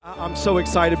I'm so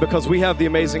excited because we have the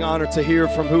amazing honor to hear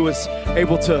from who is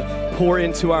able to pour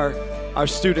into our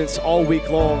students all week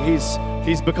long.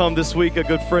 He's become this week a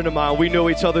good friend of mine. We know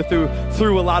each other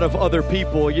through a lot of other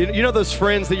people. You know those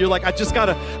friends that you're like,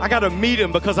 I gotta meet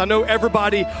him because I know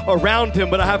everybody around him,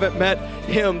 but I haven't met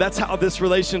him. That's how this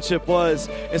relationship was.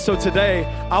 And so today,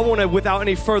 I want to, without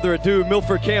any further ado,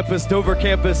 Milford campus, Dover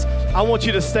campus, I want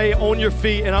you to stay on your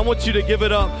feet and I want you to give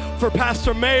it up for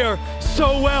Pastor Mayor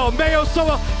Sowell. Mayor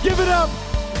Sowell, give it up.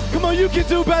 Come on, you can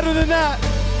do better than that.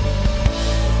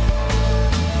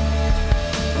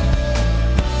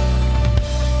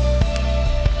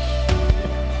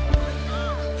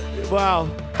 Wow.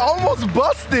 Almost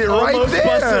busted right Almost there.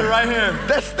 busted right here.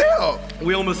 That step.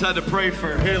 We almost had to pray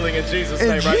for healing in Jesus'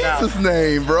 name In right now. Jesus'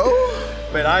 name, bro.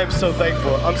 Man, I am so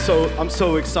thankful. I'm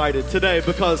so excited today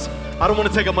because I don't want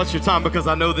to take up much of your time because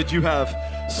I know that you have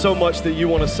so much that you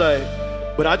want to say.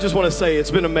 But I just want to say it's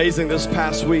been amazing this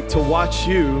past week to watch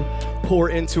you pour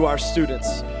into our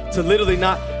students. To literally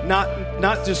not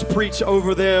just preach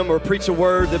over them or preach a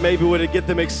word that maybe would get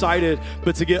them excited,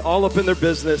 but to get all up in their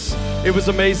business. It was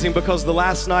amazing because the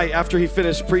last night after he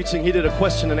finished preaching, he did a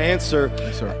question and answer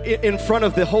in front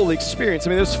of the whole experience. I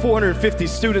mean, there's 450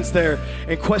 students there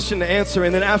and question and answer.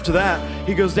 And then after that,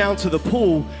 he goes down to the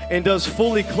pool and does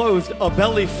fully clothed a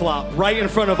belly flop right in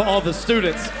front of all the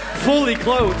students, fully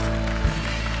clothed.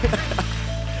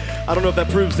 I don't know if that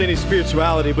proves any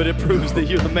spirituality, but it proves that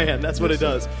you're the man. That's what it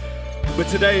does. But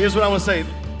today, here's what I want to say.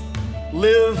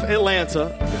 Live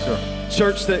Atlanta. Yes, sir.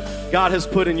 Church that God has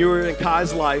put in your and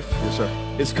Kai's life. Yes,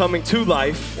 sir. Is coming to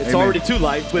life. It's Amen. already to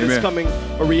life, but Amen. it's coming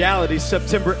a reality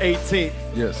September 18th.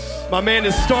 Yes. My man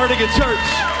is starting a church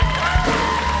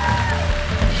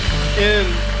in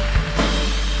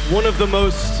one of the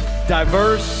most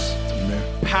diverse,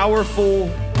 powerful,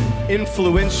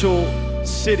 influential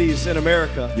cities in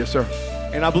America. Yes, sir.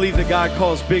 And I believe that God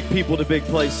calls big people to big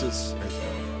places.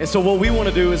 And so what we want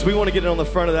to do is we want to get on the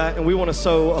front of that and we want to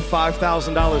sow a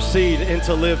 $5,000 seed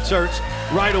into Live Church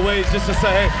right away just to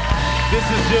say, hey, this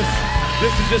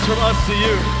is just from us to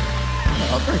you.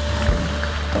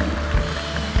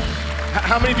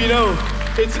 How many of you know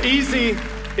it's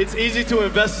easy to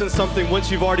invest in something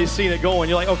once you've already seen it going.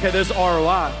 You're like, okay, there's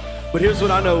ROI. But here's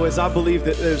what I know is I believe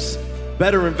that there's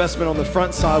better investment on the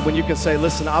front side when you can say,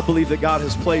 listen, I believe that God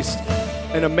has placed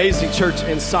an amazing church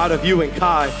inside of you and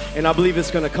Kai, and I believe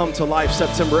it's going to come to life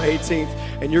September 18th,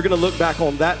 and you're going to look back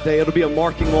on that day. It'll be a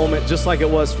marking moment just like it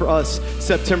was for us,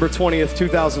 September 20th,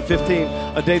 2015,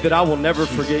 a day that I will never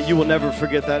forget. You will never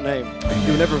forget that name. Amen.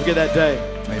 You will never forget that day.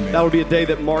 Amen. That will be a day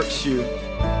that marks you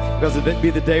because it'll be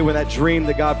the day when that dream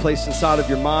that God placed inside of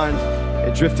your mind,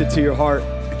 it drifted to your heart,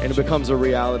 and it becomes a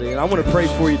reality. And I want to pray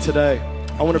for you today.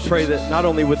 I want to pray that not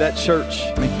only would that church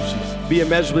be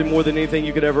immeasurably more than anything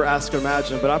you could ever ask or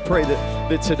imagine, but I pray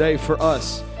that today for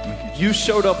us, you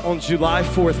showed up on July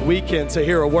 4th weekend to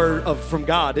hear a word from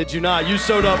God. Did you not? You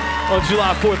showed up on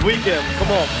July 4th weekend.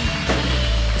 Come on.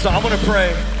 So I'm going to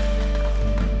pray,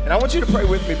 and I want you to pray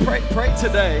with me. Pray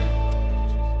today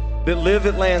that Live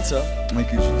Atlanta.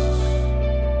 Thank you, Jesus.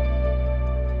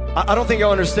 I don't think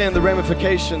y'all understand the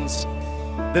ramifications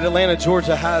that Atlanta,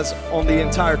 Georgia has on the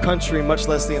entire country, much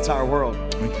less the entire world.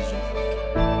 Thank you, Jesus.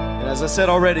 And as I said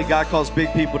already, God calls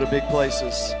big people to big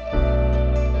places.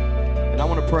 And I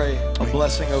want to pray a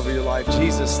blessing over your life.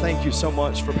 Jesus, thank you so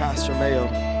much for Pastor Mayo.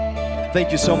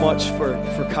 Thank you so much for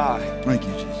Kai. Thank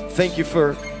you, Jesus. Thank you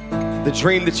for the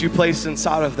dream that you placed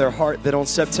inside of their heart, that on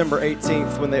September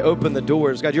 18th, when they open the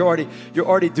doors, God, you're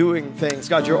already doing things.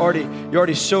 God, you're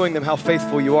already showing them how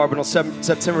faithful you are. But on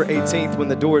September 18th, when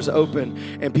the doors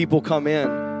open and people come in,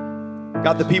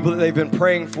 God, the people that they've been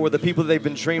praying for, the people that they've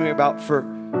been dreaming about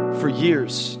for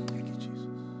years,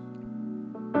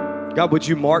 God, would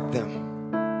you mark them?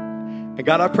 And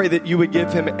God, I pray that you would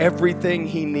give him everything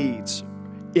he needs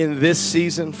in this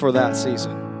season for that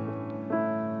season.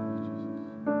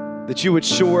 That you would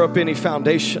shore up any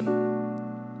foundation.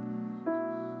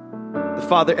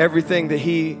 Father, everything that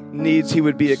he needs, he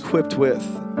would be equipped with.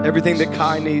 Everything that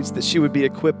Kai needs, that she would be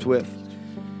equipped with.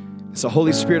 So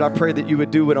Holy Spirit, I pray that you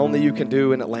would do what only you can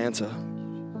do in Atlanta.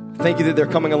 Thank you that they're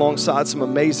coming alongside some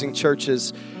amazing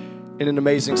churches in an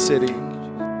amazing city.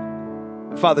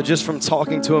 Father, just from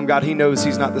talking to him, God, he knows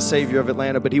he's not the Savior of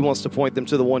Atlanta, but he wants to point them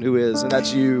to the one who is, and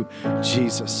that's you,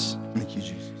 Jesus. Thank you,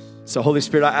 Jesus. So Holy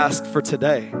Spirit, I ask for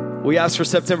today. We ask for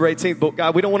September 18th, but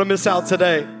God, we don't want to miss out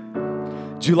today.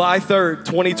 July 3rd,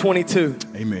 2022.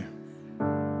 Amen.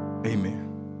 Amen.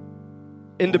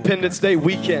 Independence Day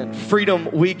weekend, Freedom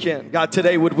Weekend. God,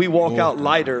 today would we walk out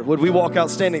lighter? Would we walk out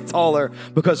standing taller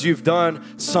because you've done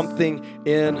something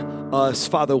in us?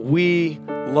 Father, we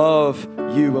love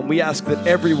you, and we ask that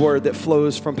every word that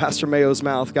flows from Pastor Mayo's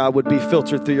mouth, God, would be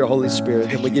filtered through your Holy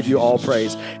Spirit, and we give you all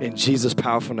praise in Jesus'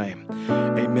 powerful name.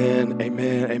 Amen,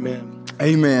 amen, amen.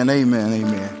 Amen, amen,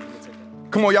 amen.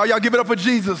 Come on, y'all. Y'all give it up for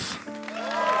Jesus.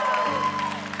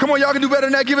 Come on, y'all can do better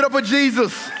than that. Give it up for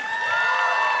Jesus.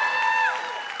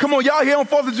 Come on, y'all here on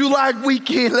 4th of July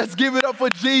weekend. Let's give it up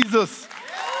for Jesus.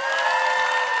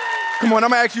 Come on, I'm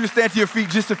going to ask you to stand to your feet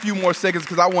just a few more seconds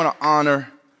because I want to honor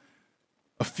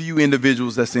a few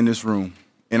individuals that's in this room.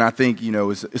 And I think,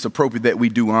 it's appropriate that we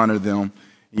do honor them.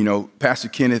 Pastor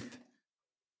Kenneth,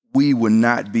 we would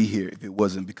not be here if it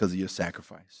wasn't because of your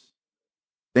sacrifice.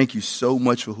 Thank you so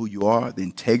much for who you are, the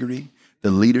integrity, the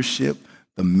leadership,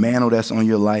 the mantle that's on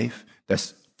your life,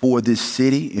 that's for this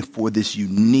city and for this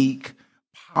unique,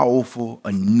 powerful,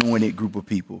 anointed group of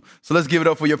people. So let's give it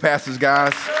up for your pastors,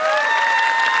 guys.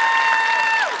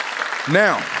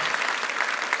 Now,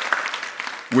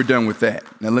 we're done with that.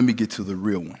 Now let me get to the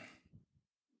real one.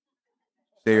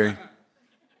 Sherry,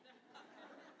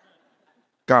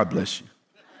 God bless you.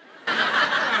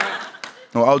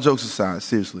 No, all jokes aside,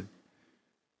 seriously.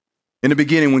 In the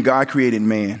beginning, when God created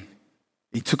man,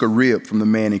 he took a rib from the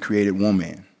man and created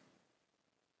woman.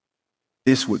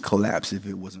 This would collapse if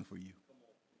it wasn't for you.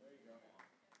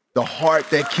 The heart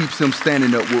that keeps him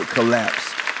standing up would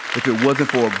collapse if it wasn't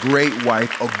for a great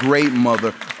wife, a great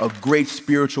mother, a great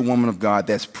spiritual woman of God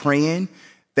that's praying,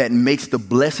 that makes the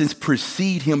blessings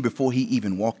precede him before he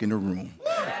even walked in the room.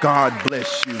 God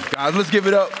bless you. Guys, let's give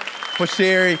it up for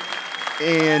Sherry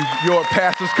and your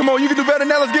pastors. Come on, you can do better than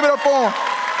that. Let's give it up for them.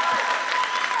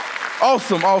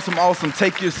 Awesome, awesome, awesome.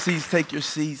 Take your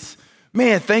seats.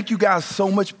 Man, thank you guys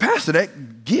so much. Pastor,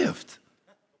 that gift.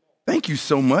 Thank you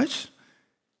so much.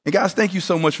 And guys, thank you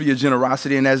so much for your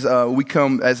generosity. And as we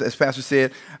come, as Pastor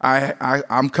said,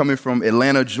 I'm coming from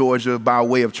Atlanta, Georgia, by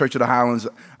way of Church of the Highlands.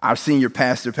 Our senior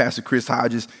pastor, Pastor Chris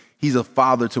Hodges, he's a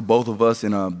father to both of us.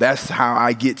 And that's how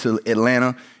I get to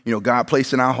Atlanta. God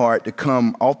placed in our heart to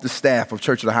come off the staff of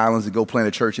Church of the Highlands and go plant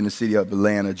a church in the city of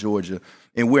Atlanta, Georgia.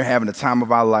 And we're having the time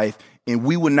of our life. And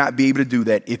we would not be able to do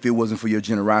that if it wasn't for your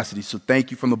generosity. So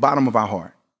thank you from the bottom of our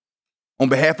heart. On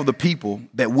behalf of the people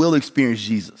that will experience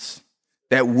Jesus,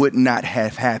 that would not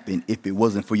have happened if it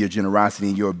wasn't for your generosity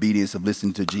and your obedience of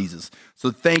listening to Jesus. So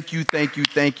thank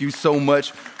you so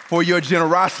much for your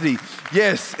generosity.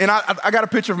 Yes, and I got a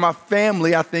picture of my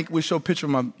family. I think we'll show a picture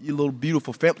of my little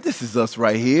beautiful family. This is us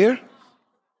right here.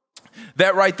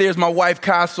 That right there is my wife,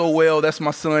 Kai Sowell. That's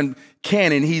my son,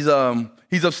 Cannon. He's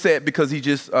upset because he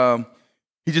just found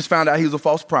out he was a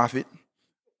false prophet.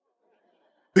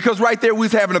 Because right there we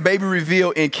was having a baby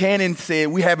reveal, and Cannon said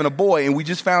we having a boy, and we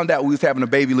just found out we was having a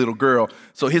baby little girl.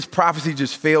 So his prophecy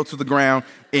just fell to the ground,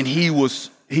 and he was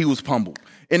pummeled.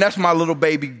 And that's my little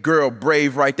baby girl,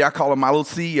 Brave, right there. I call her my little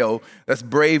CEO. That's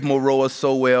Brave Moroa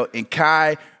Sowell. And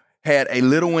Kai had a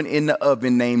little one in the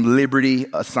oven named Liberty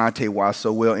Asante Y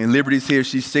Sowell. And Liberty's here.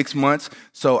 She's 6 months.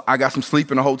 So I got some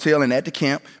sleep in a hotel and at the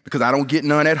camp because I don't get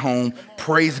none at home.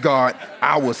 Praise God.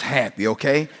 I was happy,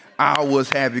 okay? I was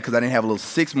happy because I didn't have a little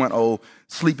 6-month-old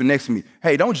sleeping next to me.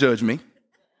 Hey, don't judge me.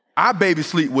 Our baby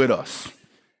sleep with us.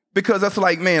 Because that's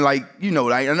like, man, I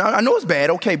know it's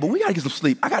bad, okay, but we got to get some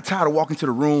sleep. I got tired of walking to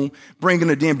the room, bringing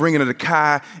her to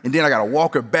Kai, and then I got to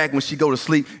walk her back when she go to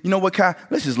sleep. You know what, Kai?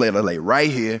 Let's just let her lay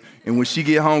right here, and when she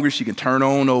get hungry, she can turn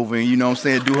on over and,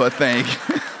 do her thing.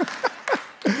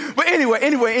 But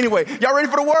anyway, y'all ready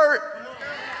for the word?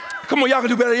 Come on, y'all can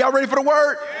do better. Y'all ready for the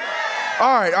word?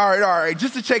 All right.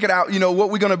 Just to check it out, what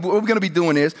we're gonna be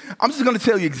doing is, I'm just gonna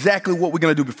tell you exactly what we're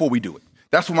gonna do before we do it.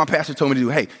 That's what my pastor told me to do.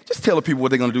 Hey, just tell the people what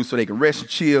they're gonna do so they can rest and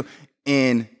chill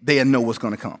and they'll know what's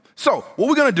gonna come. So what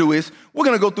we're gonna do is, we're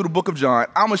gonna go through the book of John.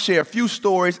 I'm gonna share a few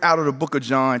stories out of the book of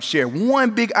John, share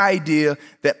one big idea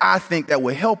that I think that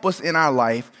will help us in our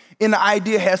life. And the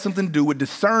idea has something to do with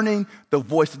discerning the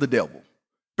voice of the devil.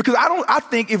 Because I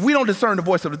think if we don't discern the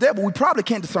voice of the devil, we probably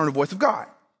can't discern the voice of God.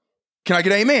 Can I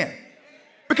get an amen?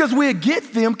 Because we'll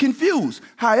get them confused.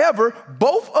 However,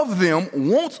 both of them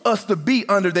want us to be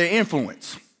under their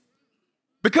influence.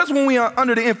 Because when we are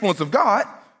under the influence of God,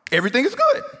 everything is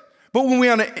good. But when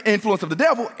we're under the influence of the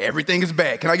devil, everything is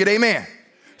bad. Can I get amen?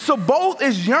 So both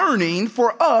is yearning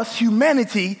for us,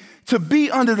 humanity, to be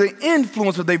under the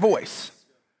influence of their voice.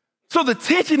 So the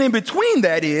tension in between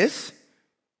that is,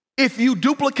 if you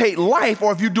duplicate life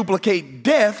or if you duplicate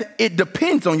death, it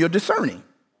depends on your discerning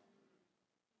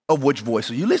of which voice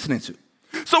are you listening to.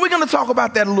 So we're going to talk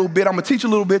about that a little bit. I'm going to teach a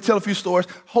little bit, tell a few stories.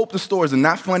 Hope the stories are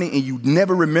not funny and you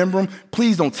never remember them.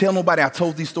 Please don't tell nobody I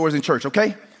told these stories in church,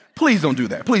 okay? Please don't do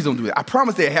that. Please don't do that. I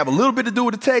promise they have a little bit to do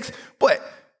with the text, but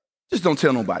just don't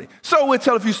tell nobody. So we'll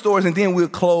tell a few stories and then we'll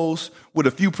close with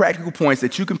a few practical points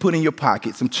that you can put in your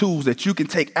pocket, some tools that you can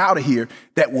take out of here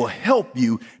that will help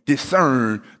you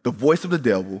discern the voice of the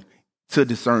devil to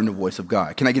discern the voice of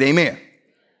God. Can I get amen?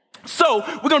 So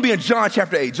we're going to be in John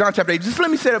chapter 8. John chapter 8. Just let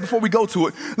me say that before we go to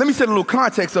it. Let me set a little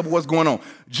context of what's going on.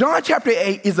 John chapter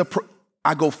 8 is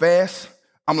I go fast.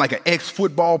 I'm like an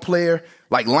ex-football player,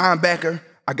 like linebacker.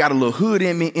 I got a little hood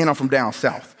in me and I'm from down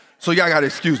south. So y'all got to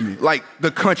excuse me, like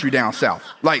the country down south.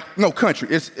 Like, no country,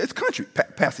 it's country,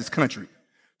 past this country.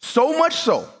 So much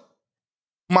so,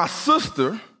 my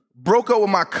sister broke up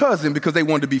with my cousin because they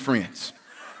wanted to be friends.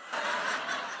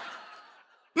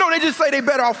 No, they just say they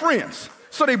better off friends.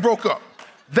 So they broke up.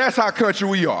 That's how country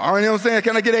we are. You know what I'm saying?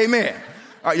 Can I get amen?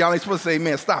 All right, y'all ain't supposed to say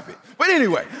amen. Stop it. But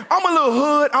anyway, I'm a little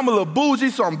hood. I'm a little bougie,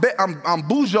 so I'm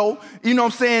boujo. You know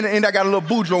what I'm saying? And I got a little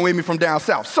boujo in me from down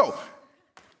south. So,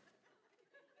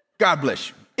 God bless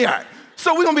you. Yeah. Right.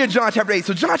 So we're going to be in John chapter 8.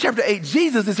 So John chapter 8,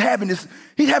 Jesus is having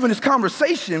this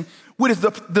conversation with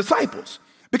his disciples.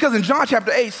 Because in John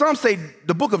chapter 8, some say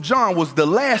the book of John was the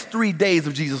last 3 days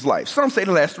of Jesus' life. Some say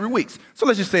the last 3 weeks. So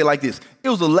let's just say it like this. It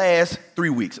was the last 3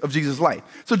 weeks of Jesus' life.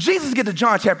 So Jesus get to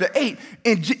John chapter 8,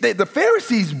 and the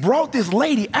Pharisees brought this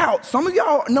lady out. Some of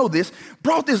y'all know this.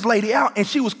 Brought this lady out, and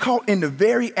she was caught in the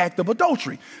very act of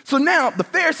adultery. So now the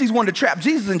Pharisees wanted to trap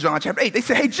Jesus in John chapter 8. They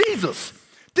said, hey, Jesus,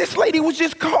 this lady was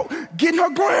just caught getting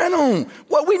her grind on.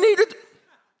 What we needed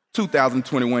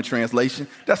 2021 translation.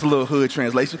 That's a little hood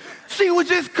translation. She was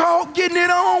just caught getting it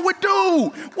on with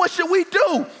dude. What should we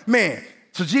do? Man,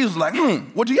 so Jesus was like,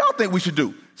 what do y'all think we should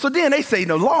do? So then they say,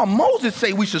 the law of Moses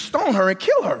say we should stone her and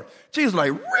kill her. Jesus was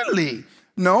like, really?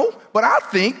 No, but I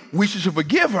think we should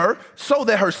forgive her so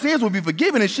that her sins will be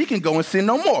forgiven and she can go and sin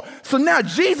no more. So now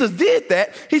Jesus did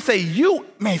that. He said,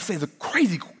 he says a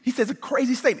crazy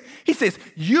statement. He says,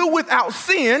 you without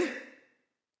sin,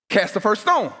 cast the first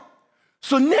stone.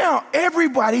 So now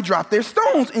everybody dropped their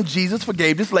stones and Jesus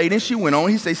forgave this lady and she went on.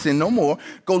 He said, sin no more,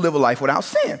 go live a life without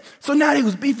sin. So now they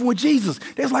was beefing with Jesus.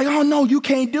 They was like, oh no, you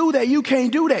can't do that. You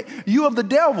can't do that. You of the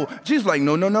devil. Jesus was like,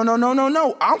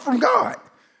 no. I'm from God.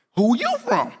 Who you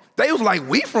from? They was like,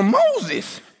 we from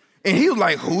Moses. And he was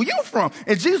like, who you from?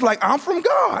 And Jesus was like, I'm from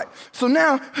God. So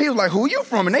now he was like, who you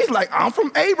from? And they was like, I'm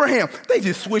from Abraham. They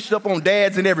just switched up on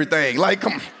dads and everything. Like,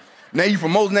 come on. Now you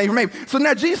from Moses, now you from Abraham. So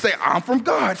now Jesus say, I'm from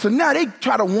God. So now they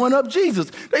try to one up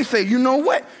Jesus. They say, you know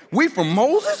what? We from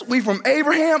Moses, we from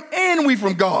Abraham, and we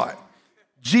from God.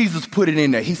 Jesus put it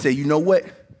in there. He said, you know what?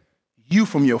 You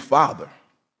from your father,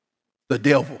 the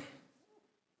devil.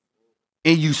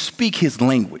 And you speak his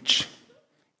language.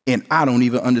 And I don't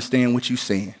even understand what you're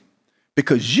saying.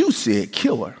 Because you said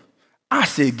kill her. I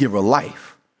said give her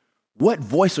life. What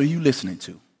voice are you listening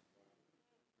to?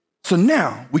 So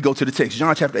now we go to the text,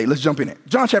 John chapter 8. Let's jump in it.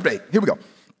 John chapter 8. Here we go.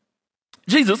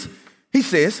 Jesus, he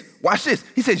says, watch this.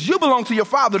 He says, you belong to your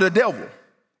father, the devil,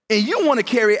 and you want to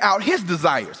carry out his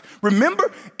desires.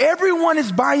 Remember, everyone is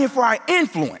vying for our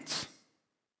influence.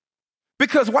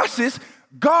 Because watch this.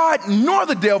 God nor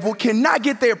the devil cannot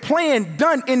get their plan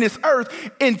done in this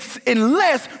earth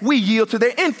unless we yield to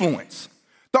their influence.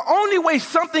 The only way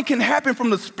something can happen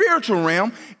from the spiritual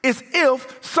realm is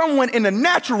if someone in the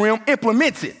natural realm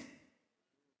implements it.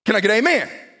 Can I get amen?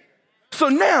 So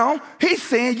now he's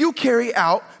saying you carry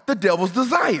out the devil's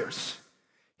desires.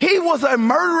 He was a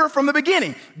murderer from the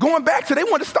beginning. Going back to they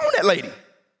wanted to stone that lady.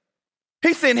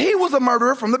 He said he was a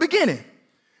murderer from the beginning,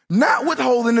 not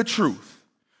withholding the truth,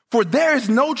 for there is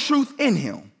no truth in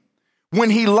him. When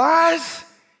he lies,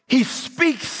 he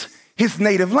speaks his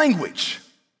native language.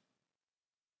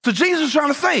 So Jesus is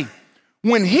trying to say,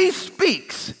 when he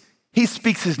speaks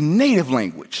his native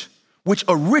language, which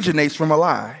originates from a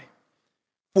lie.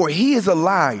 For he is a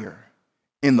liar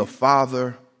and the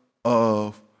father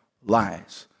of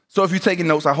lies. So if you're taking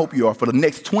notes, I hope you are. For the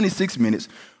next 26 minutes,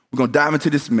 we're going to dive into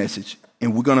this message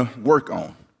and we're going to work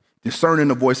on discerning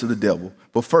the voice of the devil.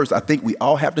 But first, I think we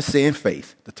all have to say in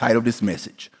faith, the title of this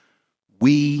message,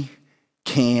 we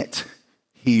can't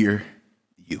hear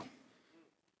you.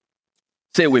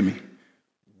 Say it with me.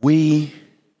 We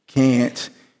can't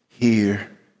hear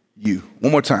you.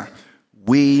 One more time.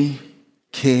 We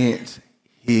can't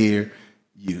hear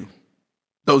you.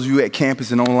 Those of you at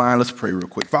campus and online, let's pray real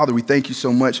quick. Father, we thank you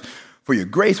so much for your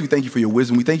grace. We thank you for your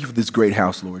wisdom. We thank you for this great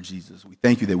house, Lord Jesus. We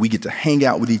thank you that we get to hang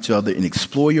out with each other and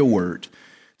explore your word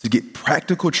to get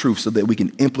practical truth so that we can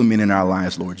implement in our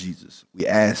lives, Lord Jesus. We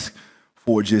ask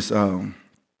for just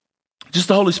Just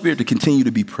the Holy Spirit to continue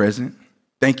to be present.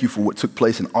 Thank you for what took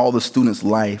place in all the students'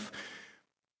 life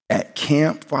at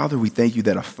camp. Father, we thank you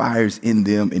that a fire is in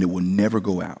them and it will never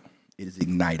go out. It is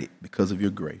ignited because of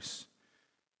your grace.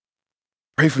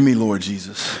 Pray for me, Lord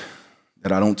Jesus,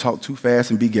 that I don't talk too fast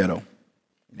and be ghetto.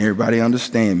 And everybody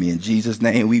understand me. In Jesus'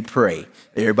 name we pray.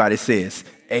 Everybody says,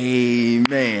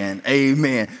 amen,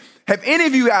 amen. Have any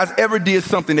of you guys ever did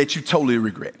something that you totally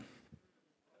regret?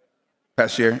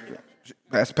 Pastor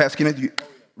Sherry, Pastor Kenneth, you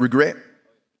regret?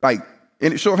 Like,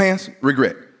 in show of hands,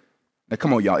 regret. Now,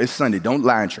 come on, y'all. It's Sunday. Don't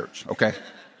lie in church, okay?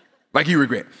 Like you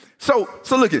regret. So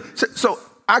look at. So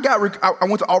I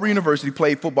went to Auburn University,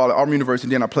 played football at Auburn University,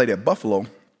 then I played at Buffalo.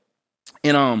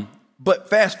 And but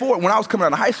fast forward, when I was coming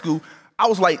out of high school, I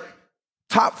was like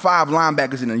top 5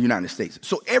 linebackers in the United States.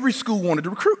 So every school wanted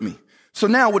to recruit me. So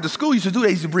now what the school used to do, they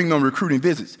used to bring me on recruiting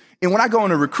visits. And when I go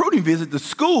on a recruiting visit, the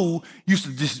school used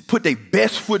to just put their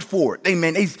best foot forward. They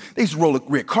used to roll a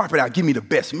red carpet out, give me the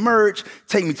best merch,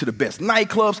 take me to the best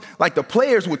nightclubs. Like the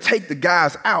players would take the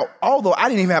guys out, although I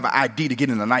didn't even have an ID to get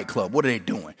in the nightclub. What are they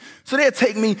doing? So they'd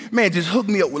take me, man, just hook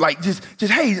me up with like, just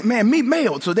hey, man, meet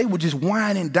Mayo. So they would just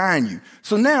wine and dine you.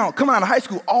 So now, coming out of high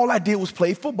school, all I did was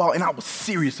play football, and I was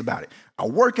serious about it. I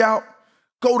work out,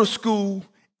 go to school,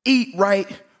 eat right,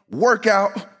 work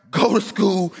out, go to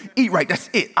school, eat right. That's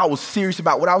it. I was serious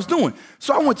about what I was doing.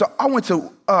 So I went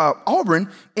to Auburn,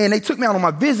 and they took me out on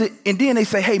my visit, and then they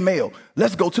say, hey, Mayo,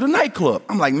 let's go to the nightclub.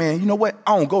 I'm like, man, you know what?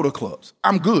 I don't go to clubs.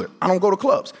 I'm good. I don't go to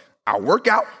clubs. I work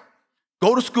out,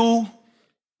 go to school,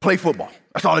 play football.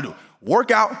 That's all I do.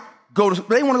 Work out, they want to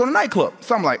go to the nightclub.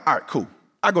 So I'm like, all right, cool.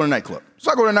 I go to the nightclub.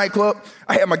 So I go to the nightclub.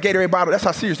 I had my Gatorade bottle. That's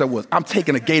how serious I was. I'm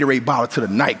taking a Gatorade bottle to the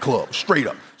nightclub, straight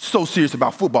up. So serious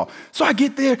about football. So I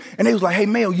get there, and they was like, hey,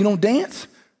 Mayo, you don't dance?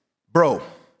 Bro,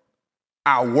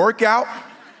 I work out,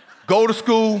 go to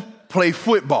school, play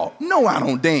football. No, I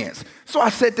don't dance. So I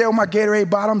sat there with my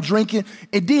Gatorade bottle, I'm drinking,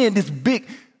 and then this big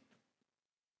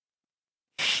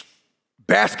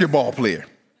basketball player,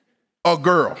 a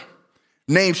girl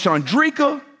named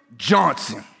Chandrika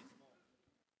Johnson.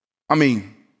 I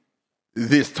mean,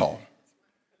 this tall.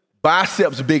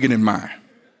 Biceps bigger than mine.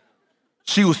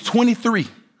 She was 23.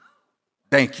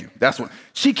 Thank you. That's what.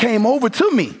 She came over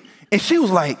to me, and she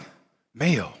was like,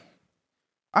 Mayo,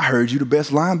 I heard you the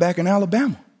best linebacker in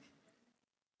Alabama.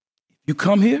 You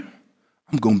come here,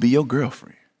 I'm going to be your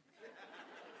girlfriend.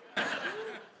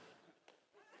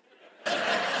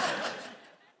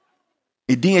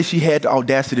 And then she had the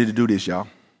audacity to do this, y'all.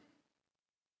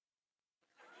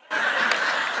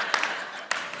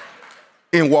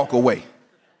 And walk away.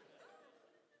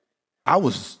 I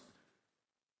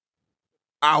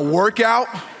work out,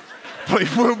 play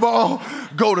football,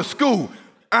 go to school.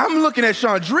 I'm looking at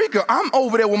Chandrika. I'm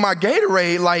over there with my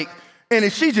Gatorade, like, and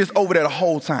she just over there the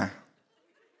whole time.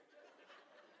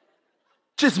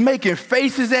 Just making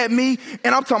faces at me,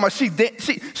 and I'm talking about she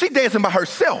dancing by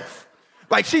herself.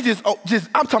 Like she I'm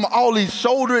talking about all these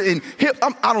shoulders and hips.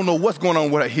 I don't know what's going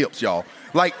on with her hips, y'all.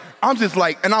 Like, I'm just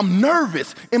like, and I'm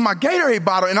nervous in my Gatorade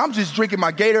bottle, and I'm just drinking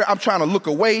my Gatorade. I'm trying to look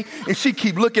away, and she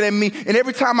keep looking at me. And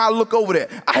every time I look over there,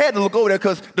 I had to look over there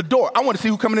because the door, I want to see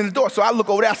who coming in the door. So I look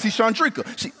over there, I see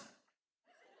Chandrika.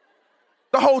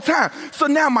 The whole time. So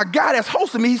now my guy that's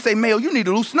hosting me, he say, Mayo, you need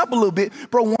to loosen up a little bit.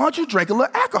 Bro, why don't you drink a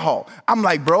little alcohol? I'm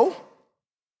like, bro,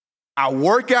 I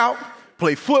work out,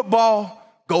 play football,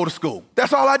 go to school.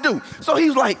 That's all I do. So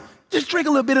he's like, just drink a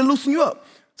little bit and loosen you up.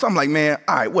 So I'm like, man,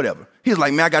 all right, whatever. He's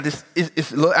like, man, I got this.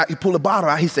 He pulled a bottle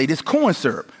out. He say, this corn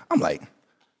syrup. I'm like,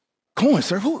 corn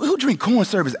syrup? Who drink corn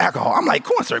syrup as alcohol? I'm like,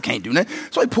 corn syrup can't do that.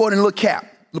 So he poured in a little cap.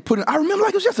 I remember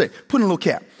like it was yesterday. Put in a little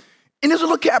cap. And there's a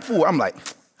little cap for it. I'm like,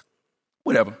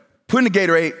 whatever. Put in the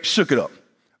Gatorade, shook it up.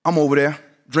 I'm over there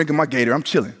drinking my Gatorade. I'm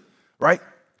chilling, right?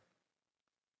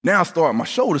 Now my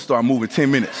shoulders start moving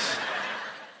 10 minutes.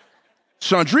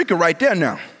 Chandrika right there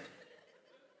now.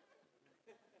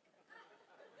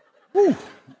 Woo,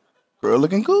 girl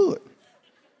looking good.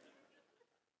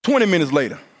 20 minutes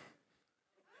later,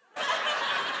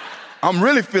 I'm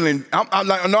really feeling, I'm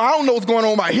like, no, I don't know what's going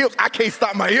on with my hips. I can't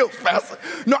stop my hips faster.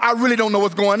 No, I really don't know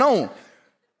what's going on.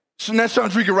 So that's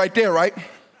Chandrika right there, right?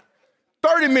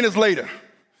 30 minutes later,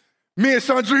 me and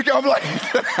Chandrika, I'm like,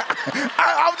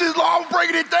 I'm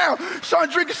breaking it down.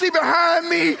 Chandrika, she behind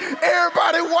me.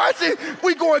 Everybody watching.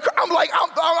 We going. I'm like,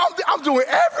 I'm doing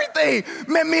everything.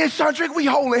 Man, me and Chandrika, we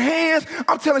holding hands.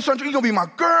 I'm telling Chandrika, you're gonna be my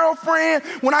girlfriend.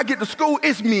 When I get to school,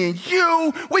 it's me and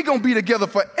you. We gonna be together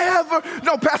forever.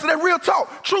 No, Pastor, that real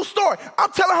talk. True story.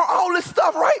 I'm telling her all this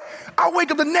stuff, right? I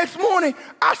wake up the next morning.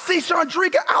 I see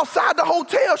Chandrika outside the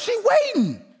hotel. She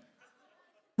waiting.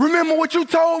 Remember what you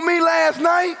told me last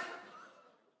night?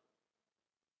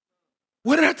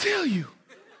 What did I tell you?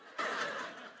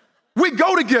 We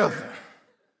go together.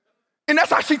 And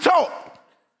that's how she taught.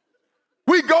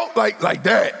 We go like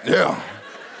that, yeah.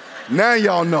 Now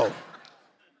y'all know.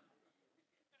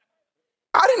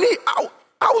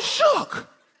 I was shook.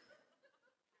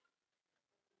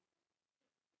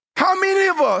 How many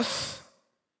of us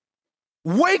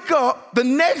wake up the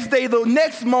next day, the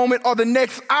next moment, or the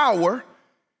next hour,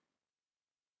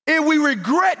 and we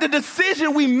regret the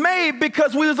decision we made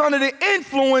because we was under the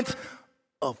influence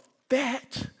of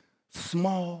that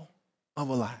small of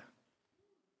a lie?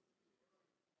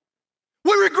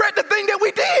 We regret the thing that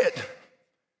we did.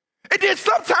 And then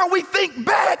sometimes we think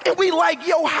back and we like,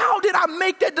 yo, how did I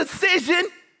make that decision?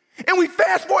 And we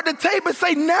fast forward the tape and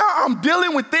say, now I'm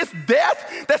dealing with this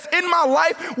death that's in my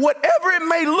life, whatever it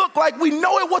may look like. We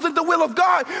know it wasn't the will of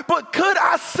God, but could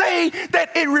I say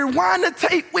that it rewind the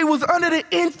tape, we was under the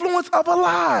influence of a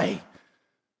lie?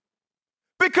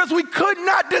 Because we could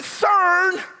not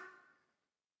discern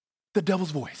the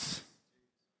devil's voice.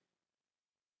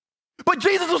 But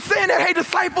Jesus was saying that, hey,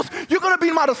 disciples, you're going to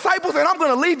be my disciples and I'm going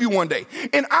to leave you one day.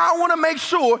 And I want to make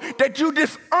sure that you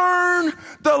discern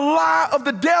the lie of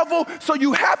the devil. So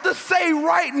you have to say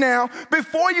right now,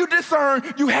 before you discern,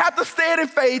 you have to stand in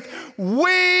faith.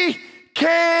 We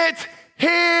can't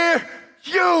hear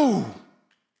you.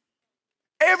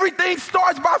 Everything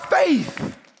starts by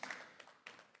faith.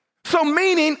 So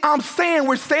meaning I'm saying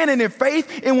we're standing in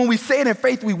faith. And when we say it in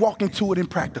faith, we walk into it in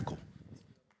practical.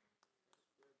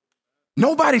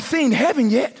 Nobody's seen heaven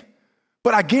yet,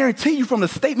 but I guarantee you from the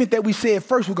statement that we said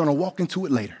first, we're going to walk into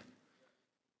it later.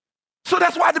 So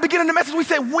that's why at the beginning of the message, we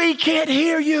said, we can't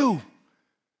hear you.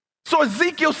 So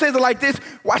Ezekiel says it like this.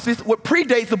 Watch this. What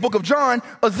predates the book of John,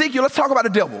 Ezekiel, let's talk about the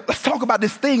devil. Let's talk about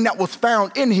this thing that was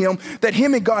found in him that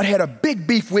him and God had a big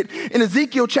beef with. In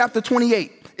Ezekiel chapter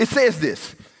 28, it says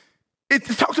this. It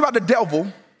talks about the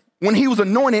devil when he was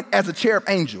anointed as a cherub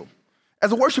angel,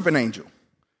 as a worshiping angel.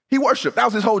 He worshiped. That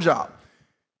was his whole job.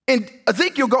 And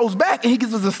Ezekiel goes back and he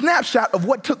gives us a snapshot of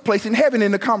what took place in heaven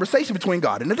in the conversation between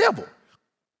God and the devil.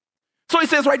 So he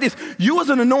says right this, you was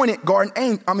an anointed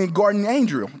guardian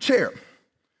angel, cherub.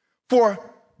 For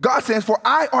God says, for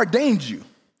I ordained you.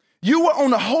 You were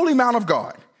on the holy mount of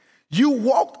God. You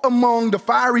walked among the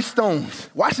fiery stones.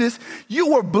 Watch this.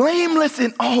 You were blameless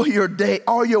in all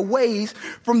your ways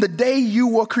from the day you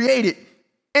were created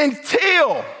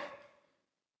until,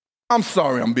 I'm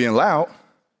sorry, I'm being loud.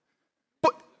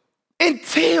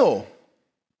 Until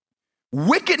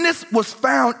wickedness was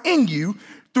found in you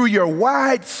through your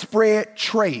widespread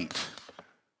trade.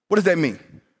 What does that mean?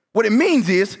 What it means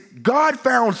is God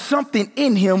found something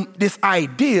in him, this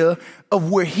idea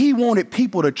of where he wanted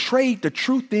people to trade the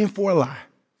truth in for a lie.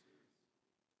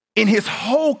 And his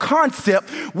whole concept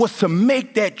was to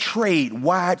make that trade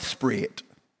widespread.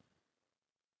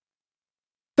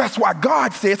 That's why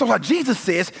God says, that's why Jesus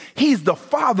says he's the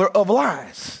father of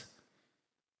lies.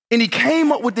 And he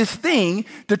came up with this thing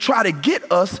to try to get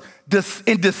us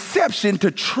in deception to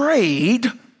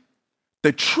trade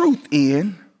the truth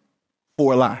in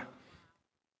for a lie.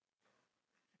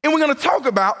 And we're going to talk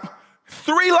about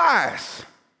three lies.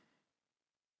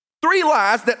 Three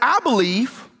lies that I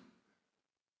believe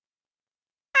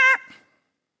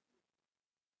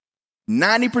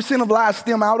 90% of lies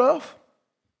stem out of.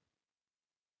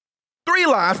 Three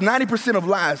lies 90% of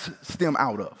lies stem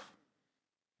out of.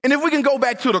 And if we can go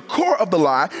back to the core of the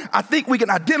lie, I think we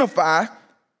can identify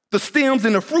the stems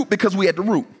and the fruit because we at the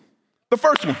root. The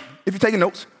first one, if you're taking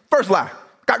notes, first lie.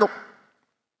 Gotta go.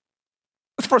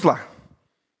 What's the first lie?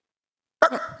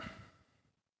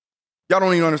 Y'all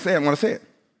don't even understand what I said.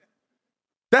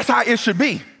 That's how it should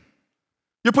be.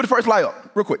 You put the first lie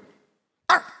up real quick.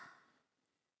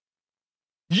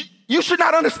 You should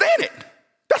not understand it.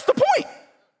 That's the point.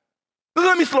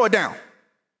 Let me slow it down.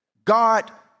 God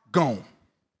gone.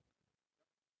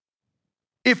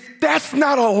 If that's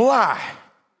not a lie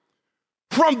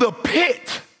from the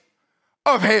pit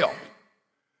of hell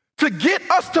to get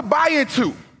us to buy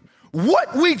into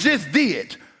what we just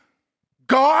did,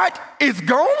 God is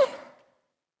gone?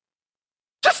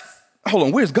 Just, hold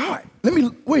on, where's God?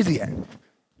 Where is he at?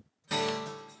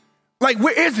 Like,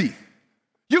 where is he?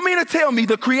 You mean to tell me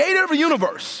the creator of the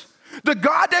universe, the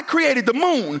God that created the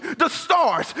moon, the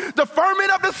stars, the firmament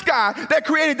of the sky, that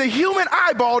created the human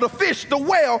eyeball, the fish, the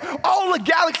whale, all the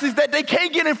galaxies that they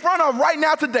can't get in front of right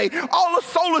now today, all the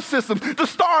solar systems, the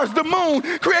stars, the moon,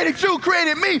 created you,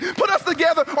 created me, put us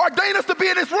together, ordained us to be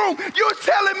in this room. You're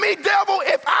telling me, devil,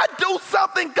 if I do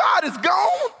something, God is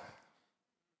gone?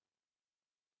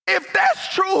 If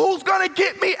that's true, who's going to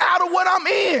get me out of what I'm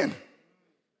in?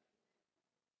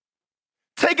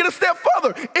 take it a step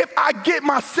further. If I get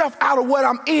myself out of what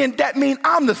I'm in, that means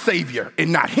I'm the Savior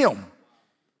and not him.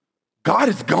 God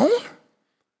is gone?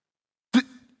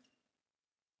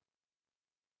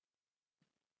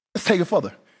 Let's take it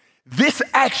further. This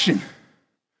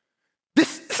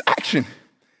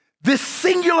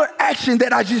singular action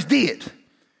that I just did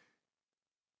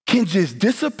can just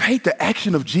dissipate the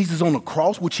action of Jesus on the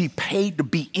cross, which he paid to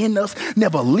be in us,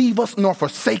 never leave us nor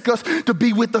forsake us, to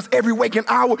be with us every waking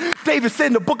hour. David said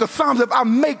in the book of Psalms, if I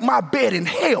make my bed in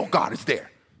hell, God is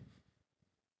there.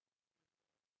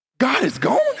 God is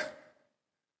gone?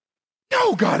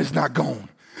 No, God is not gone.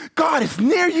 God is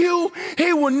near you.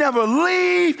 He will never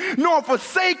leave nor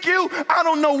forsake you. I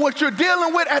don't know what you're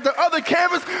dealing with at the other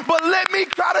campus, but let me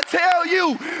try to tell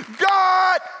you,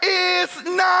 God is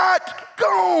not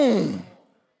gone.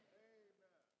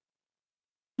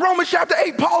 Romans chapter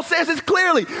 8, Paul says this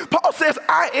clearly. Paul says,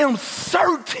 I am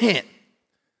certain.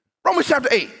 Romans chapter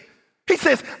 8, he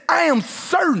says, I am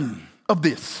certain of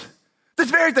this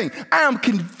very thing. I am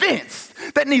convinced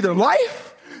that neither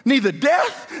life, neither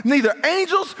death, neither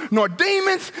angels, nor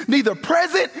demons, neither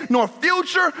present, nor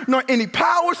future, nor any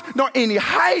powers, nor any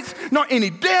heights, nor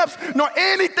any depths, nor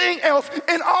anything else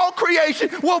in all creation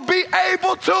will be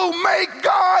able to make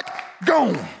God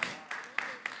gone.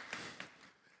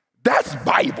 That's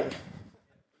Bible.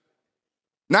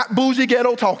 Not bougie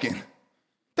ghetto talking.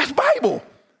 That's Bible.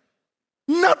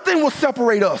 Nothing will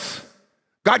separate us.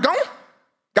 God gone?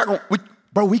 God gone.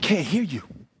 Bro, we can't hear you.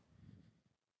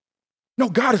 No,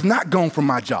 God is not gone from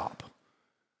my job.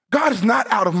 God is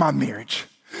not out of my marriage.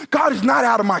 God is not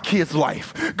out of my kids'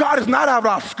 life. God is not out of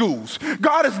our schools.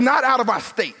 God is not out of our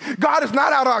state. God is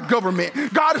not out of our government.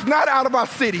 God is not out of our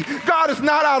city. God is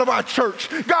not out of our church.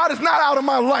 God is not out of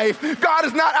my life. God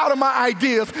is not out of my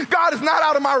ideas. God is not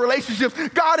out of my relationships.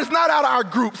 God is not out of our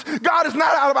groups. God is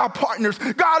not out of our partners.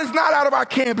 God is not out of our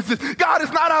campuses. God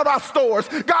is not out of our stores.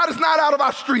 God is not out of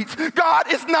our streets.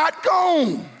 God is not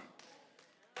gone.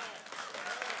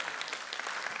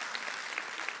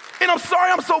 And I'm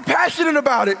sorry I'm so passionate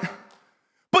about it,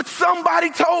 but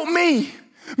somebody told me,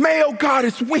 Mayo, God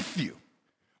is with you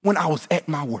when I was at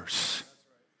my worst.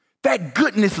 That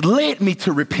goodness led me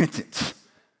to repentance.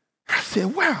 I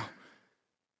said, wow,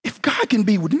 if God can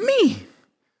be with me,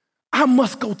 I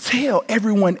must go tell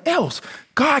everyone else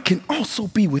God can also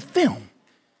be with them.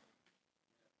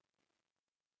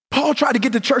 Paul tried to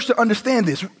get the church to understand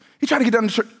this. He tried to get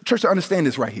the church to understand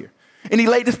this right here. And he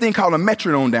laid this thing called a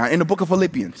metronome down in the book of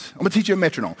Philippians. I'm going to teach you a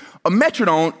metronome. A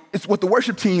metronome is what the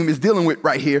worship team is dealing with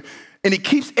right here, and it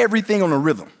keeps everything on a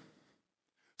rhythm.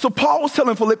 So Paul was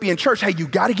telling Philippian church, hey, you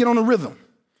got to get on a rhythm.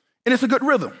 And it's a good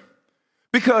rhythm.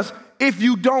 Because if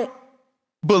you don't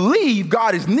believe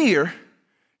God is near,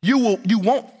 you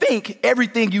won't think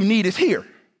everything you need is here.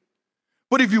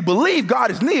 But if you believe God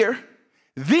is near,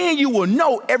 then you will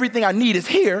know everything I need is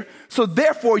here, so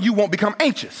therefore you won't become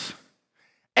anxious.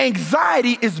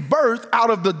 Anxiety is birthed out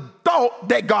of the thought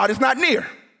that God is not near.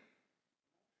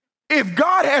 If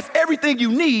God has everything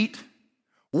you need,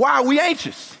 why are we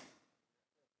anxious?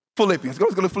 Philippians.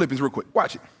 Let's go to Philippians real quick.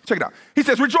 Watch it. Check it out. He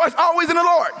says, rejoice always in the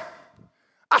Lord.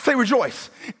 I say rejoice.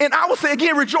 And I will say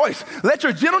again, rejoice. Let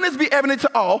your gentleness be evident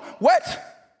to all. What?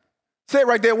 Say it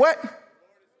right there. What?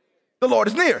 The Lord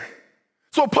is near.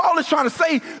 So Paul is trying to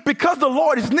say, because the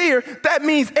Lord is near, that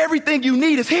means everything you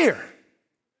need is here.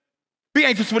 Be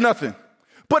anxious for nothing.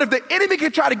 But if the enemy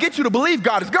can try to get you to believe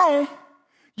God is gone,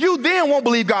 you then won't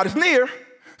believe God is near.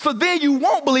 So then you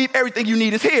won't believe everything you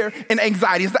need is here, and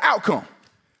anxiety is the outcome.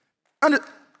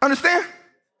 Understand?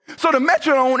 So the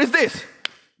metronome is this.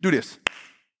 Do this.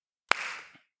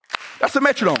 That's the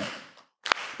metronome.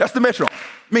 That's the metronome.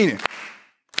 Meaning,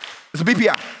 it's a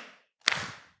BPI.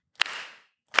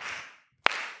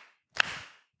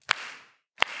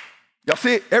 Y'all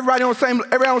see it? Everybody on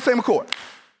the same accord.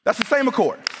 That's the same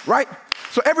accord, right?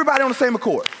 So everybody on the same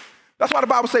accord. That's why the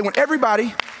Bible says when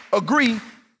everybody agree,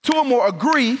 two or more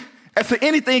agree as to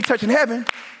anything touching heaven,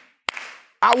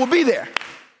 I will be there.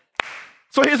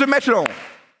 So here's a metronome.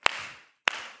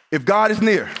 If God is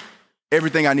near,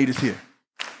 everything I need is here.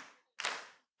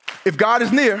 If God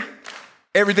is near,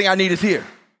 everything I need is here.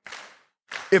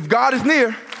 If God is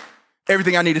near,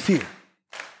 everything I need is here.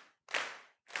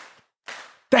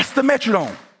 That's the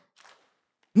metronome.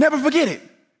 Never forget it.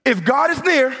 If God is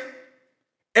near,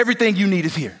 everything you need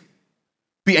is here.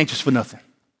 Be anxious for nothing.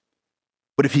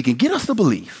 But if he can get us to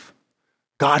believe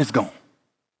God is gone,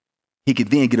 he can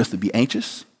then get us to be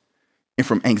anxious. And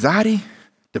from anxiety,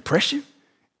 depression.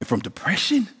 And from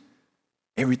depression,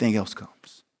 everything else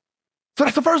comes. So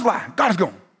that's the first lie. God is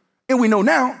gone. And we know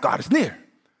now God is near.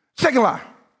 Second lie.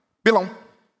 Belong.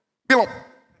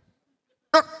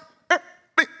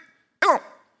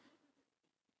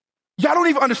 Y'all don't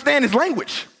even understand his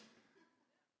language.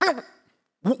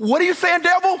 What are you saying,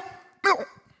 devil?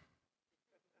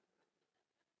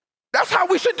 That's how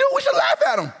we should do. We should laugh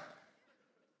at him.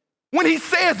 When he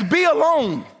says, be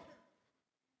alone.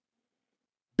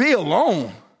 Be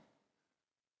alone.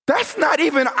 That's not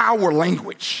even our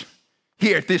language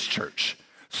here at this church.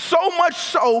 So much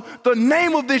so, the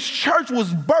name of this church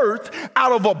was birthed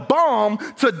out of a bomb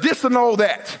to disannul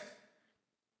that.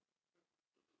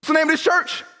 What's the name of this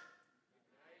church?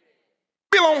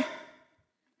 Be alone.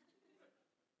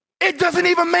 It doesn't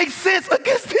even make sense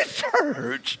against this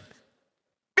church.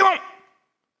 Be alone.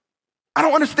 I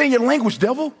don't understand your language,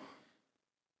 devil.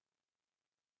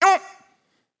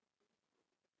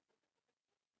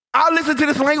 I listened to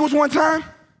this language one time,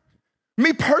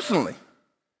 me personally.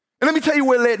 And let me tell you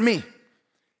where it led me.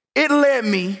 It led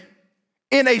me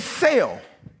in a cell,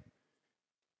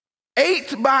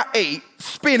 8x8,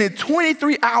 spending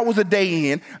 23 hours a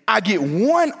day in. I get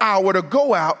 1 hour to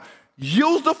go out,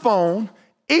 use the phone,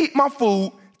 eat my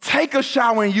food, take a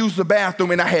shower, and use the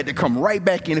bathroom, and I had to come right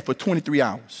back in it for 23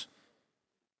 hours.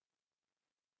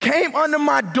 Came under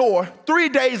my door 3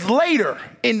 days later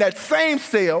in that same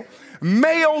cell,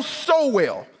 Mayo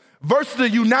Sowell versus the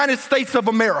United States of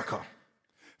America,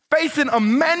 facing a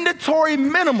mandatory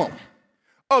minimum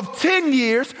of 10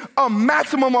 years, a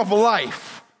maximum of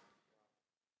life.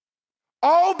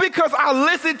 All because I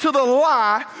listened to the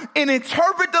lie and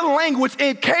interpreted the language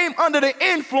and came under the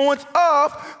influence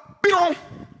of belong.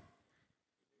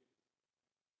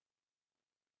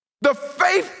 The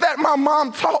faith that my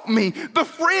mom taught me, the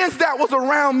friends that was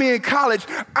around me in college,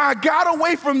 I got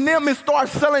away from them and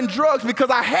started selling drugs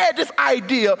because I had this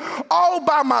idea all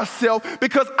by myself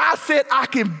because I said I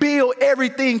can build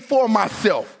everything for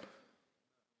myself.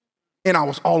 And I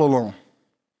was all alone.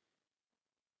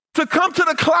 To come to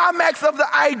the climax of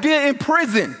the idea in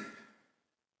prison,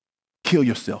 kill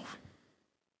yourself.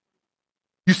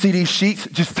 You see these sheets,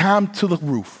 just tie them to the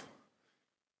roof.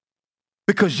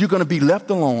 Because you're going to be left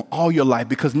alone all your life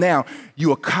because now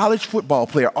you're a college football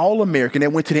player, All-American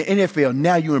that went to the NFL.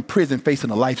 Now you're in prison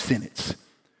facing a life sentence.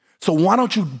 So why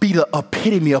don't you be the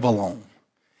epitome of alone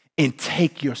and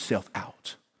take yourself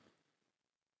out?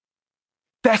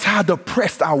 That's how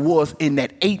depressed I was in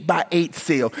that 8x8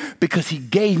 cell because he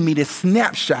gave me this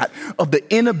snapshot of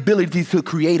the inability to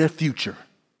create a future.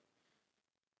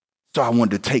 So I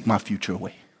wanted to take my future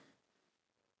away.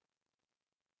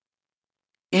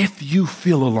 If you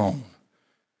feel alone,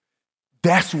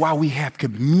 that's why we have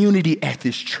community at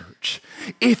this church.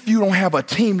 If you don't have a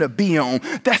team to be on,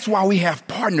 that's why we have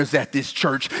partners at this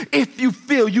church. If you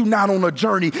feel you're not on a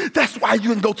journey, that's why you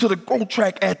can go to the growth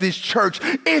track at this church.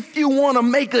 If you want to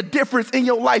make a difference in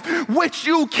your life, which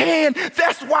you can,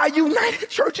 that's why United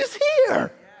Church is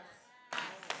here.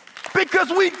 Because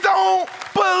we don't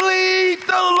believe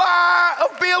the lie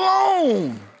of be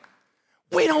alone.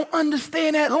 We don't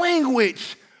understand that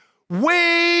language.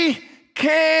 We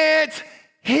can't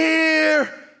hear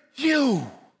you.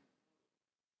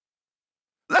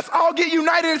 Let's all get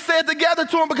united and say it together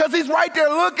to him because he's right there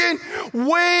looking.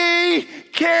 We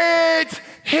can't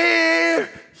hear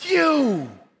you.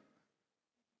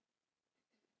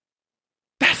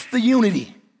 That's the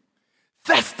unity.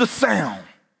 That's the sound.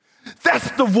 That's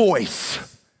the voice.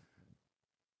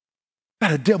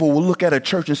 That a devil will look at a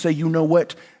church and say, you know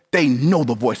what? They know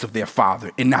the voice of their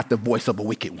father and not the voice of a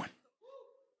wicked one.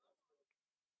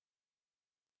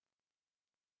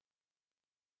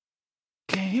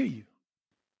 Can't hear you.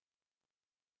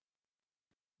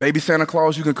 Baby Santa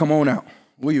Claus, you can come on out.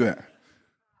 Where you at?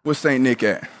 Where's St. Nick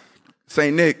at?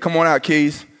 St. Nick, come on out,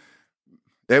 keys.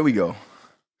 There we go.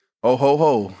 Oh, ho,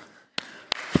 ho.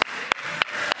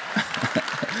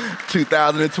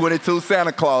 2022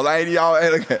 Santa Claus. I ain't y'all.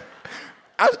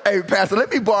 Hey, Pastor, let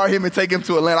me borrow him and take him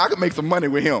to Atlanta. I can make some money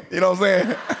with him. You know what I'm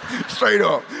saying? Straight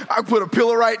up. I can put a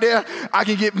pillow right there. I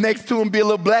can get next to him, be a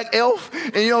little black elf.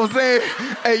 And you know what I'm saying?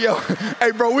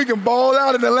 Hey, bro, we can ball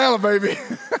out in Atlanta, baby.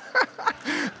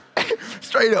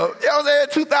 Straight up. You know what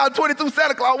I'm saying? 2022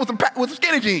 Santa Claus with some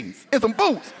skinny jeans and some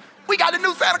boots. We got the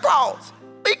new Santa Claus.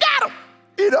 We got him.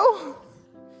 You know?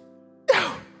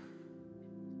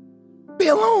 Be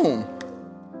alone.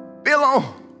 Be alone.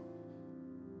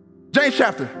 James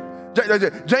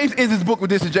ends his book with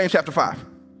this in James chapter 5.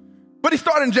 But he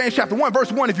started in James chapter 1,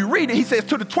 verse 1. If you read it, he says,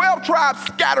 to the 12 tribes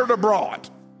scattered abroad.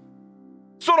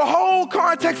 So the whole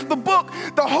context of the book,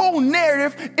 the whole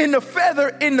narrative in the feather,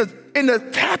 in the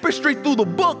tapestry through the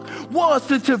book was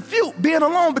to refute being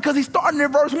alone because he's starting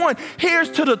in verse 1. Here's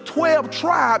to the 12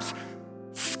 tribes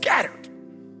scattered.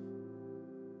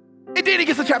 And then he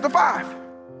gets to chapter 5.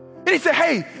 And he said,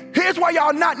 hey, here's why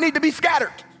y'all not need to be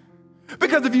scattered.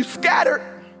 Because if you scattered,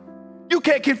 you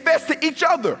can't confess to each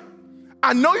other.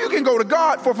 I know you can go to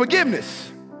God for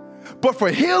forgiveness, but for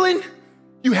healing,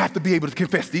 you have to be able to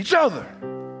confess to each other.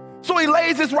 So he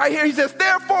lays this right here. He says,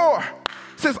 therefore,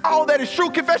 since all that is true,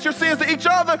 confess your sins to each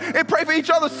other and pray for each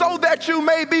other so that you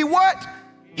may be what?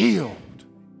 Healed.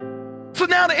 So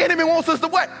now the enemy wants us to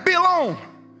what? Be alone.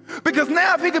 Because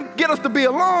now if he can get us to be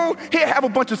alone, he'll have a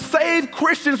bunch of saved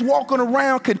Christians walking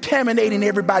around contaminating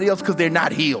everybody else because they're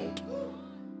not healed.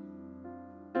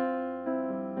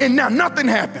 And now nothing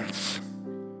happens.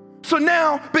 So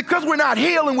now, because we're not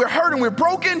healed and we're hurt and we're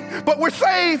broken, but we're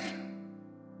saved,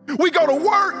 we go to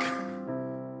work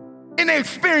and they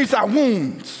experience our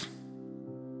wounds.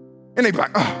 And they be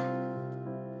like,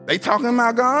 oh, they talking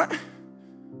about God?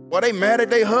 Boy, they mad at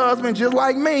their husband just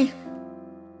like me.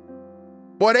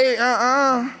 Boy,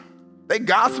 they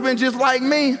gossiping just like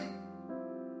me.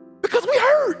 Because we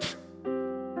hurt.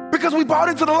 Because we bought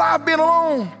into the lie of being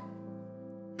alone.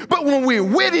 But when we're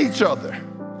with each other,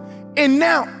 and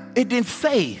now it didn't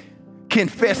say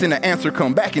confess and the answer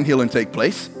come back and healing take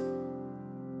place.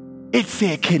 It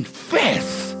said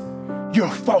confess your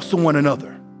faults to one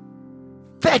another,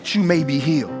 that you may be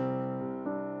healed.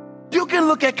 You can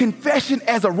look at confession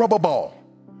as a rubber ball.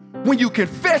 When you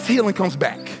confess, healing comes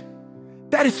back.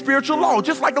 That is spiritual law,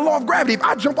 just like the law of gravity. If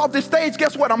I jump off this stage,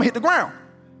 guess what? I'm gonna hit the ground.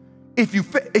 If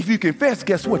you confess,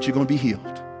 guess what? You're gonna be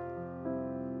healed.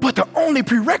 But the only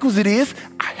prerequisite is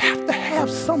I have to have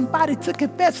somebody to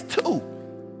confess to.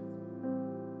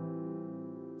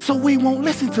 So we won't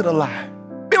listen to the lie.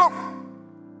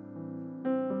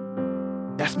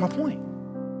 That's my point.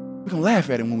 We're gonna laugh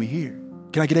at it when we hear.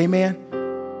 Can I get amen?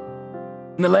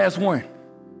 And the last one.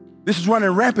 This is running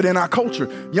rampant in our culture.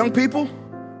 Young people,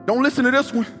 don't listen to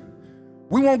this one.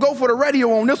 We won't go for the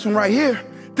radio on this one right here.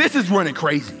 This is running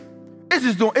crazy.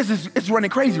 It's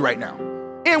running crazy right now.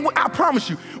 And I promise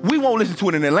you, we won't listen to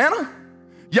it in Atlanta.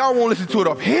 Y'all won't listen to it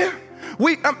up here.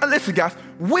 Listen, guys,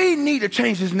 we need to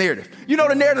change this narrative. You know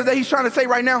the narrative that he's trying to say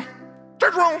right now?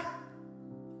 Church wrong.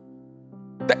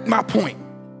 That's my point.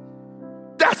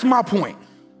 That's my point.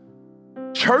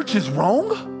 Church is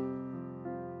wrong?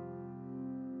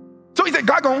 So he said,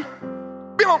 God gone.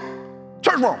 Be on.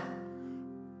 Church wrong.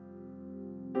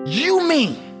 You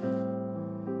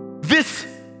mean this?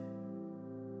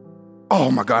 Oh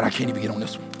my God, I can't even get on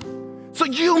this one. So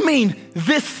you mean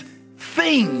this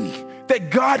thing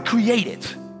that God created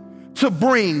to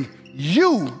bring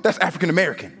you, that's African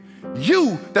American,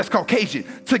 you that's Caucasian,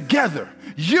 together,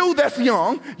 you that's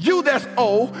young, you that's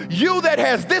old, you that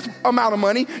has this amount of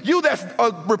money, you that's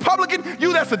a Republican,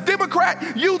 you that's a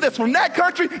Democrat, you that's from that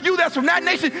country, you that's from that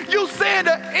nation, you saying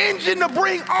the engine to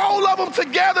bring all of them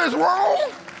together is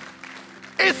wrong?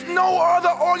 It's no other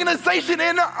organization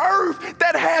in the earth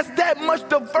that has that much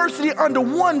diversity under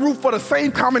one roof for the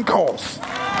same common cause.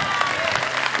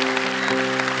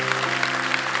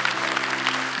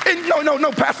 And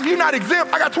no, Pastor, you're not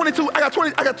exempt. I got 2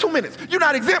 minutes. You're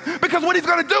not exempt because what he's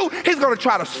going to do, he's going to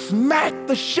try to smack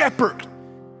the shepherd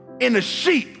and the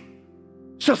sheep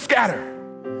shall scatter.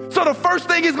 So the first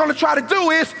thing he's going to try to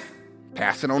do is,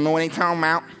 Pastor don't know what he's talking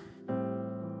about.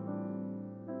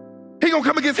 He's going to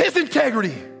come against his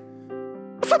integrity.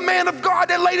 It's a man of God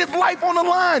that laid his life on the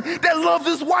line, that loves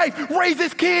his wife, raised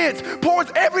his kids, pours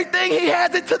everything he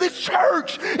has into this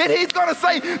church. And he's going to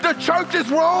say the church is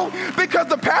wrong because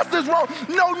the pastor's wrong.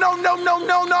 No.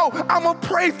 I'm going to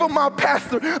pray for my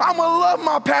pastor. I'm going to love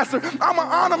my pastor. I'm going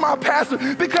to honor my pastor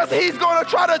because he's going to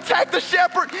try to attack the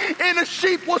shepherd and the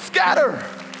sheep will scatter.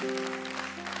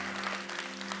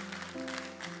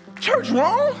 Church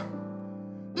wrong?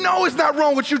 No, it's not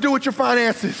wrong what you do with your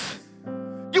finances.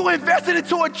 You invested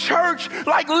into a church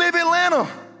like Live Atlanta,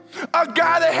 a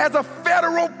guy that has a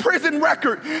federal prison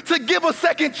record to give a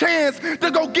second chance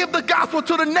to go give the gospel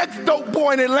to the next dope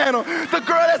boy in Atlanta, the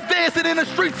girl that's dancing in the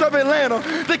streets of Atlanta,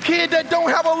 the kid that don't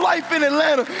have a life in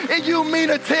Atlanta. And you mean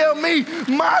to tell me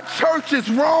my church is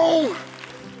wrong?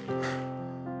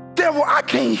 Devil, I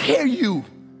can't hear you.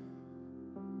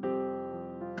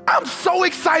 I'm so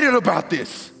excited about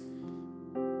this.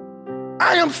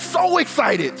 I am so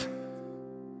excited.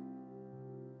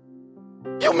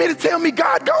 You mean to tell me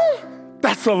God gone?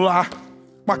 That's a lie.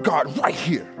 My God right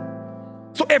here.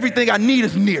 So everything I need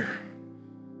is near.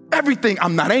 Everything,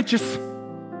 I'm not anxious.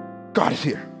 God is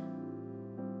here.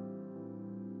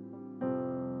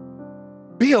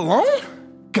 Be alone?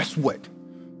 Guess what?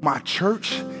 My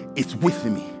church is with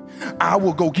me. I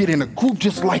will go get in a group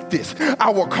just like this. I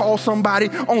will call somebody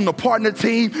on the partner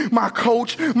team, my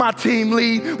coach, my team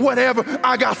lead, whatever.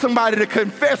 I got somebody to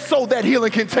confess so that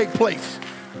healing can take place.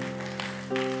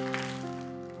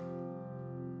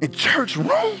 In church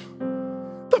wrong?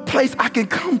 place I can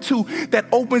come to that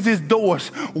opens its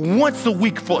doors once a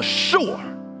week for sure,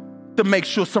 to make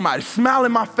sure somebody smile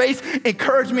in my face,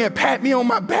 encourage me and pat me on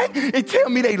my back and tell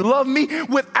me they love me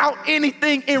without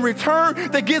anything in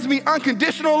return, that gives me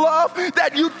unconditional love.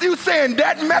 That you saying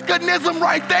that mechanism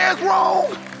right there is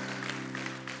wrong.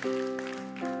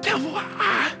 Devil,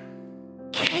 I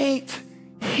can't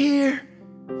hear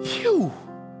you.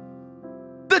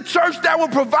 The church that will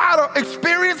provide an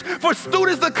experience for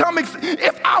students to come.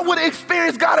 If I would have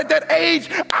experienced God at that age,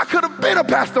 I could have been a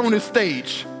pastor on this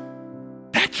stage.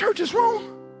 That church is wrong.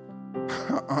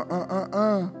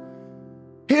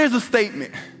 Here's a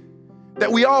statement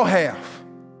that we all have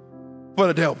for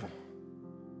the devil.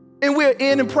 And we'll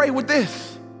end and pray with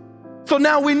this. So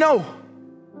now we know.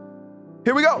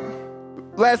 Here we go.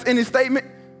 Last ending statement.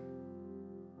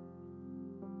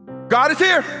 God is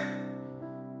here.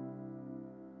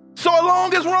 So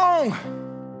long as wrong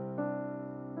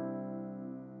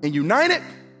and united,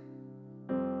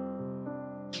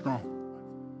 strong.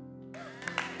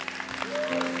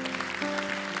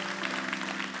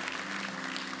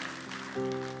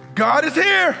 God is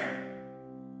here.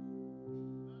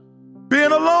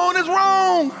 Being alone is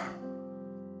wrong.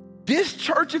 This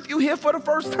church, if you're here for the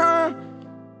first time,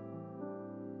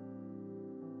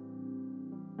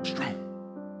 strong.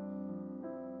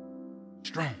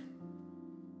 Strong.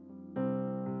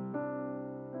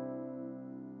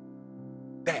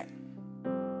 That,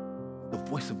 the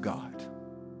voice of God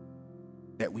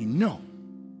that we know,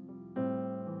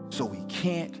 so we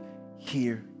can't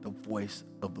hear the voice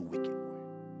of the wicked.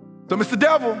 So, Mr.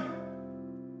 Devil,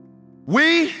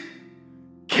 we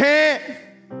can't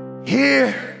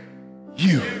hear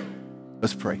you.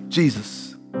 Let's pray.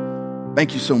 Jesus,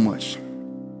 thank you so much.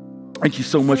 Thank you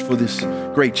so much for this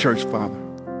great church, Father.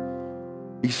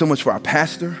 Thank you so much for our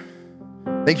pastor.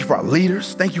 Thank you for our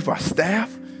leaders. Thank you for our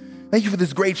staff. Thank you for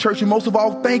this great church. And most of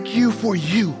all, thank you for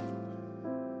you.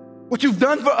 What you've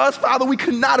done for us, Father, we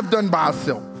could not have done by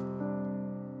ourselves.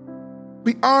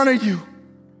 We honor you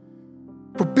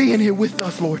for being here with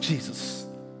us, Lord Jesus.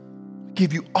 I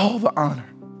give you all the honor.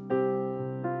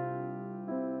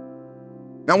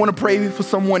 Now I want to pray for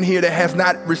someone here that has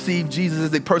not received Jesus as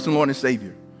their personal Lord and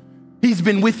Savior. He's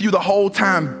been with you the whole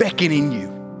time, beckoning you.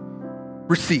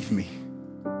 Receive me.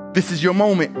 This is your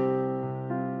moment.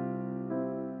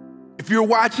 If you're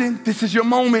watching, this is your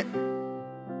moment.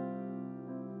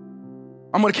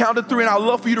 I'm going to count to 3, and I'd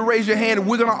love for you to raise your hand, and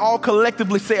we're going to all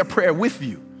collectively say a prayer with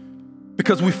you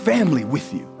because we're family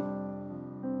with you.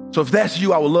 So if that's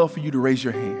you, I would love for you to raise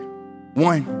your hand.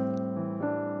 1,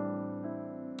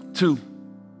 2.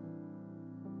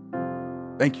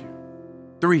 Thank you.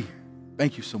 3.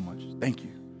 Thank you so much. Thank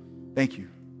you. Thank you.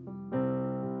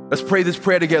 Let's pray this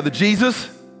prayer together. Jesus,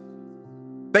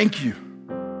 thank you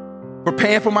for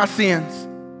paying for my sins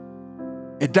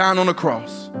and dying on the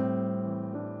cross.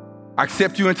 I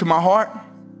accept you into my heart,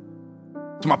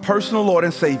 to my personal Lord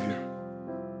and Savior,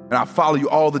 and I'll follow you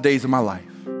all the days of my life.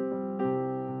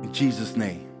 In Jesus'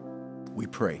 name, we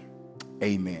pray.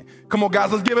 Amen. Come on,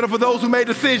 guys, let's give it up for those who made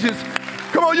decisions.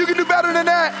 Come on, you can do better than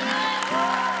that.